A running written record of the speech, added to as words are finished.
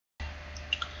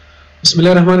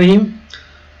Bismillahirrahmanirrahim.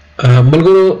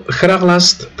 ملګرو ښه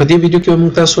راغلاست. په دې ویډیو کې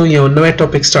موږ تاسو یو نوی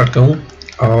ټاپک سٹارټ کوو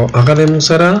او هغه د موږ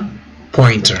سره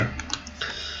pointer.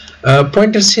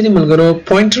 Pointers چې ملګرو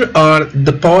pointer are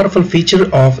the powerful feature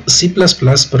of C++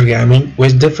 programming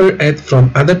which differ it from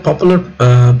other popular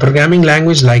programming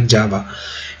language like Java.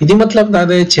 دې مطلب دا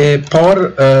دی چې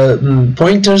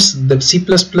pointers د C++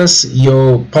 یو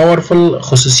powerful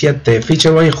خصوصیت دی،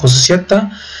 فیچر وایي خصوصیت ته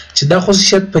چې دا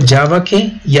خصوصیت په جاوا کې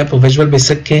یا په ویژوال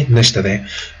بیسک کې نشته دی.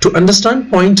 To understand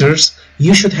pointers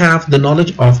you should have the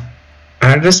knowledge of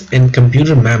address and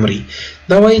computer memory.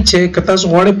 دا وایي چې که تاسو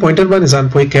غواړئ پوینټر باندې ځان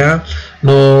پوه کړئ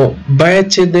نو باید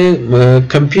چې د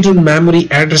کمپیوټر میموري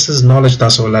اډرسز نالج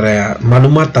تاسو ولرئ،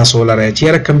 معلومات تاسو ولرئ چې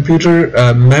یاره کمپیوټر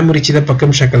میموري چې د په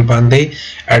کوم شکل باندې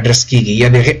اډرس کیږي یا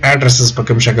دغه اډرسز په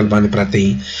کوم شکل باندې پراته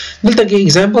دي. دلته کې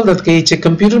اگزامپل درکوي چې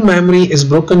کمپیوټر میموري is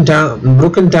broken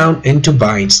down into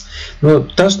bytes. نو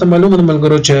تاسو ته معلومه ده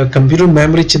ملګرو چې کمپیوټر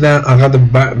میموري چې دا هغه د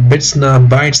بټس نه،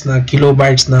 بایټس نه، کیلو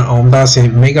بایټس نه او همداسې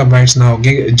میگا بایټس نه او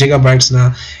جیگا بایټس نه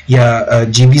یا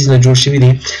GBs نه جوړ شوی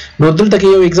دي. نو دلته کې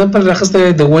یو اگزامپل راخسته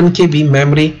د 1 KB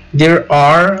memory. There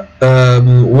are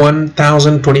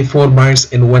 1024 bytes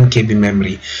in 1 KB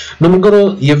memory. نو موږ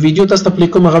یو ویډیو تاسو ته پلی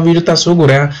کوم، هغه ویډیو تاسو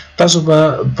وګورئ، تاسو به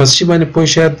په شی باندې پوه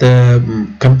شئ د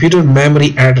کمپیوټر میموري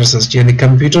اډرسز چې یعنی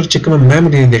کمپیوټر چې کوم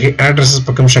میموري دی دغه اډرسز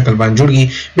په کوم شکل باندې جوړږي.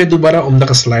 بیا دوباره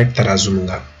همدغه سلایډ ته راځو.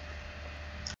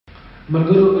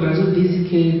 ملګرو راځو دې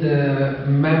کې د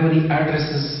میموري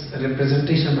اډرسز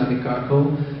ریپرزنټیشن باندې کار کوو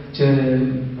چې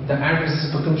د اډرسز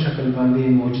په کوم شکل باندې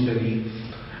موجود دي.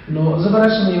 نو زه به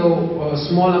راشم یو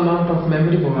سمال اماونټ اف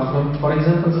میموري به واخلم. فار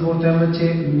ایگزامپل زه به ورته وایم چې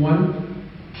 1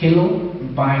 کیلو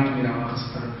بایټ مې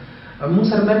راواخیسته. موږ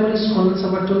سره میموریز خو نن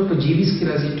سبا ټول په جیبیز کې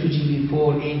راځي، 2 GB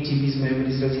 4 8 GB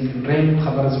میموریز راځي. ریم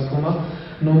خبره زه کوم.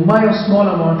 نو ما یو سمال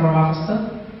اماونټ راواخیسته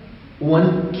 1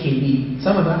 KB.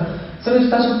 سمه ده؟ څنګه چې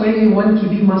تاسو پوهیږئ 1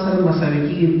 KB ما سره مساوي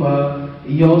کېږي په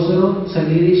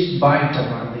 1040 بایټ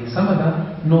باندې. سمه ده؟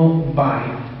 نو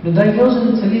بایټ، نو دا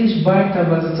 1040 بایټ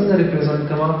به زه څنګه ریپرزنټ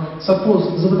کوم؟ سپوز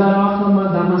زه به دا راواخلم،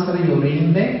 دا ما سره یو ریم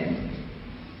دی،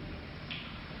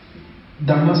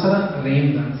 دا ما سره ریم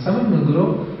ده. سمه ملګرو؟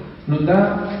 نو دا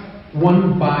 1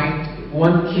 بایټ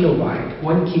 1 کیلو بایټ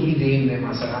 1 KB ریم دی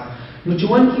ما سره. نو چې 1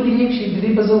 KB ریم شي د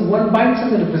دې به زه 1 بایټ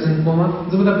څنګه ریپرزنټ کوم؟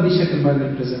 زه به دا په دې شکل باندې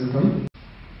ریپرزنټ کوم.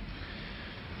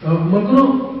 ملګرو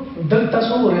دلته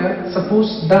تاسو وګورئ، سپوز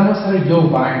دا ما سره یو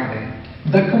بایټ دی،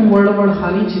 دا کوم وړ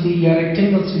خانې چې دي یا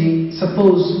ریکټنګل چې دي،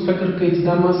 سپوز فکر کوئ چې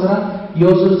دا ما سره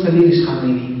 1040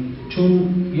 خانې دي. چون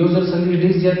 1040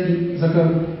 ډېر زیات دي ځکه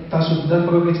تاسو دا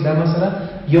فکر کوئ چې دا ما سره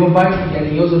یو بایټ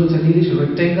یعنی 1040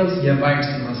 ریکټنګلز یا بایټس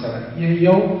دي ما سره یا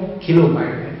یو کیلو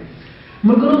بایټ دی.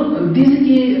 ملګرو دې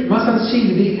کې ما سره چې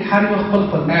دي هر یو خپل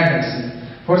اډرس دی.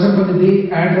 فار ایگزامپل د دې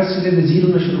اډرس چې د 0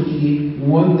 نه شروع کیږي 1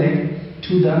 دی،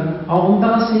 2 ده او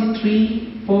همداسې 3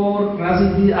 4 راځي.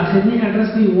 د اخرنی اډرس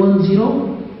به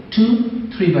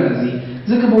 1023 به راځي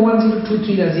ځکه به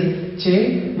 1023 راځي چې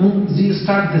موږ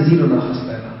سٹارټ د 0 نه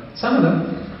اخیستی ده. سمه ده؟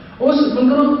 اوس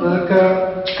ملګرو که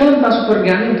کله تاسو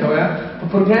پروګرامینګ کوئ، په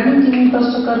پروګرامینګ کې موږ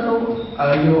تاسو کار کوو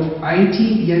یو IT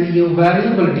یعنی یو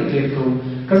ویریبل ډیکلیئر کوو.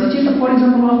 که زه چېرته فار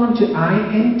ایگزامپل واخلم چې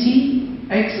int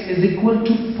x is equal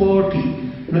to 40،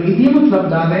 نو دې مطلب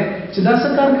دا دی چې دا څه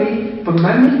کار کوي؟ په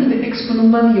میموري کې د x په نوم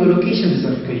باندې یو لوکیشن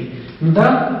ریزرو کوي. نو دا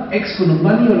x په نوم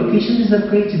باندې یو لوکیشن ریزرو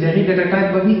کوي چې د هغې ډیټا ټایپ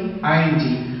به وي int.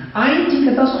 int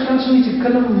که تاسو خیال شوي چې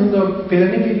کله موږ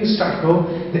پیلنی ویډیو سټارټ کوو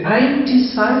د int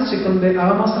سایز چې کوم دی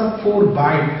هغه ما سره 4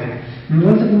 بایټ دی. نو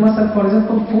دلته کې ما سره فار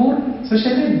ایگزامپل 4 څه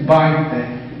شی دی؟ بایټ دی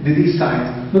د دې سایز.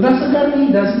 نو دا څه کار کوي؟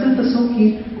 دا چې دلته څوک 1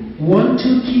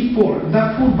 2 3 4 دا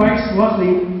 4 بایټس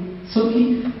واخلي، څوک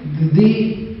د دې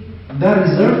دا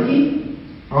ریزرو کی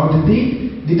او د دې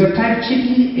ډیټا ټایپ چې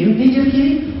کی انټیجر کی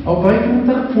او پای کوم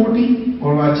تر 40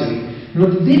 اور واچوي. نو د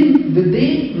دې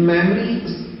میموري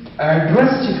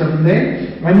اډرس چې کوم دی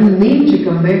باندې نیم چې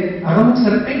کوم دی هغه موږ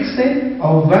سره x دی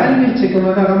او ویلیو چې کوم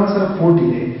دی هغه موږ سره 40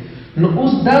 دی. نو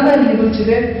اوس دا ویریبل چې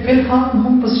دی فلحال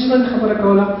موږ په څه باندې خبره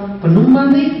کوله؟ په نوم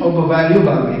باندې او په ویلیو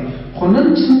باندې. خو نن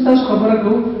چې تاسو خبره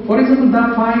کوو فار ایگزامپل دا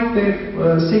 5 دی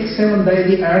 6 7 دا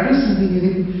دی اډرس دی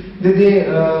د دې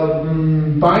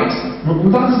بایټس. نو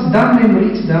دا میموري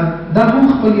چې دا هم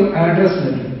خپل یو اډرس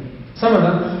لري. سمه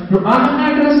ده؟ نو هغه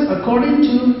اډرس اکورډینګ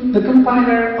ټو د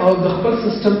کمپایلر او د خپل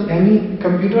سیستم یعنی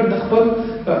کمپیوټر د خپل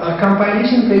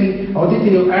کمپایلیشن کوي او دې ته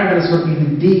یو اډرس ورکوي د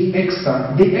dx ته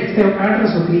یو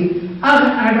اډرس ورکوي. هغه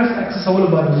اډرس اکسسول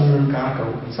باندې موږ کار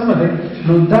کوو. سمه ده؟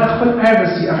 نو دا خپل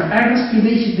اډرس دی. هغه اډرس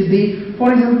کېدای شي د دې فار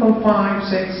ایگزامپل 5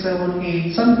 6 7 8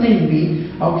 something وي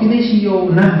او کېدای شي یو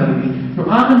نمبر وي. نو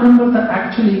هغه نمبر ته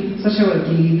اکچولی څه شی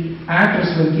ورکوي؟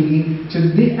 address ورکړي چې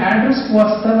د address په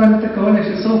واسطه باندې ته کولای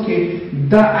شې څو کې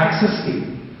دا access کې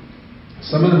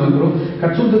سمون مګرو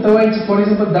کڅو د توای چې فور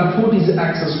ایگزامپل دا 40 ز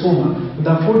access کومه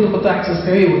دا 40 په access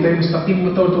کوي او ته مستقیم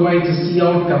متو توای چې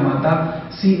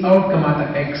see out کماته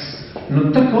x نو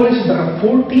ته کولای شې دا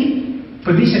 40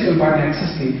 په دې شکل باندې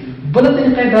access کوي بل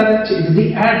طریقه دا ده چې د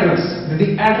دې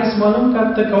address معلوم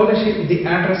کړه ته کولای شې د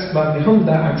address باندې هم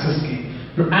دا access کوي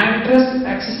نو address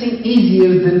accessing easier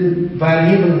than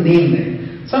variable name ده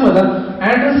سم ده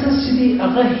addresses چې دی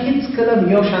هغه هیڅ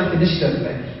کله یو شان نشته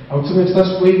تللی او څنګه چې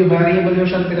تاسو کوی variable یو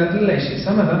شان راتللی شي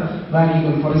سم ده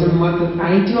variable for example ماته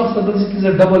 90 وخت د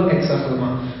ځکه double x اخلم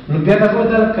نو بیا دا په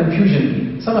دا confusion دی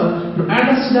سم ده نو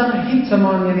address دا هیڅ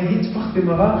سمان یعنی هیڅ وخت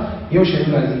به یو شی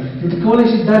راځي نو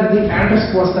کولای شي دا د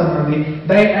address په واسطه باندې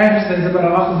دا address د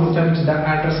زبر واخل مرتبط چې دا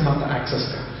address ماته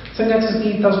access کړه څنګه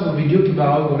چې تاسو په ویډیو کې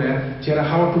باور غوړیا چې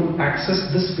how to access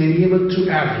this variable through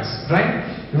address right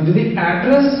نو د دې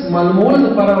address معلومول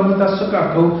لپاره موږ تاسو کار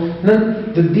کوو نن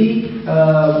د دې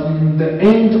د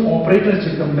end operator چې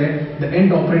کوم دی د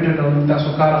end operator نو موږ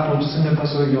تاسو کار اخلو چې څنګه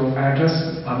تاسو یو address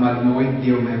معلوموي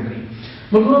یو memory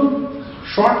موږ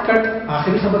shortcut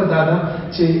اخري خبره دا ده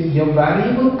چې یو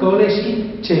variable کولای شي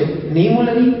چې name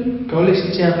ولري کولای شي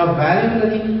چې هغه value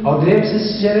ولري او دریم څه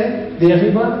چې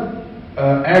دغه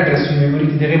address memory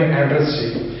کې دغه address شي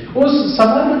اوس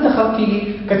سوال ته خلق کیږي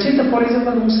کچې ته فور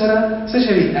ایگزامپل موږ سره څه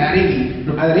شوی array دی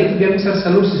نو array کې بیا موږ سره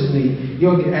څلور څه دی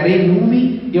یو د array نوم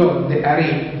یو د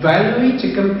array value چې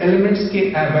کوم elements کې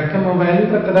کوم value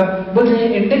پرته ده بل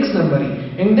index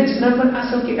number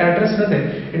اصل کې address نه ده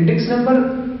index number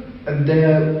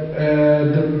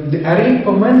د array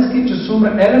په منځ کې چې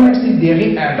څومره elements دي دغه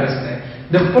address ده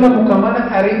د خپل مکمله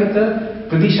array ته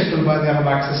په دې شکل باندې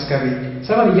هغه access کوي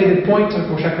سره یې د pointer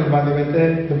په شکل باندې وته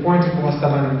د pointer په واسطه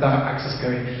باندې دا access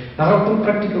کوي هغه ټول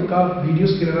پریکټیکل کار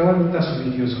ویډیوز کې روان دي تاسو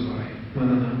ویډیوز وګورئ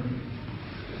مننه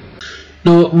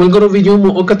نو ملګرو ویډیو مو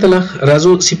وکتله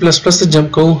راځو C++ ته جمپ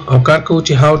کوو او کار کوو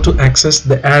چې how to access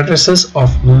the addresses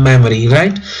of memory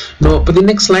right نو په دې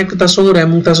next slide کې تاسو ګورئ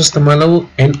موږ تاسو استعمالو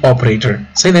end operator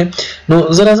صحیح ده نو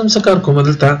زه راځم څه کار کوم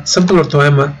دلته سمپل ورته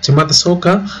وایم چې ماته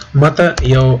څوکا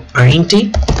ماته یو int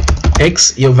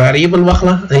x یو variable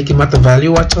واخله هغه کې ماته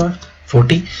value واچوه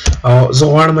 40 او زه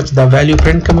غواړم چې دا value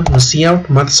print کړم نو cout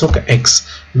ماته څوکا x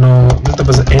نو دلته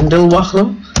به endl واخلم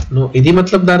نو دې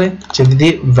مطلب دا دی چې د دې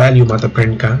value ماته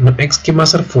print کا نو x کې ما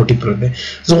سره 40 پروت دی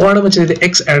زه غواړم چې د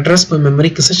x address په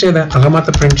memory کې څه شي دا هغه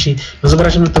ماته print شي نو زه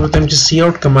براشم ته وتم چې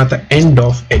cout کا ماته end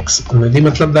of x نو دې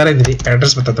مطلب دا دی د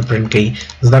address ماته print کوي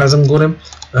زه راځم ګورم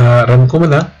رن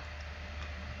کوم دا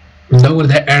دا ول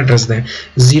دا address ده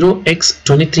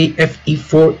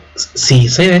 0x23fe4c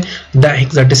صحیح ده دا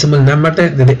hexadecimal number ده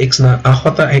د x نه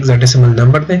اخوته hexadecimal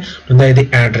number ده نو دا د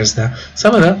address ده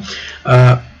سم ده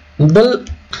بل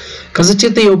کزه چې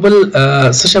ته یو بل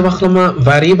څه واخلم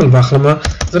variable واخلم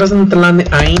زره زم تلانه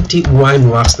int y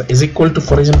واخسته is equal to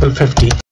for example 50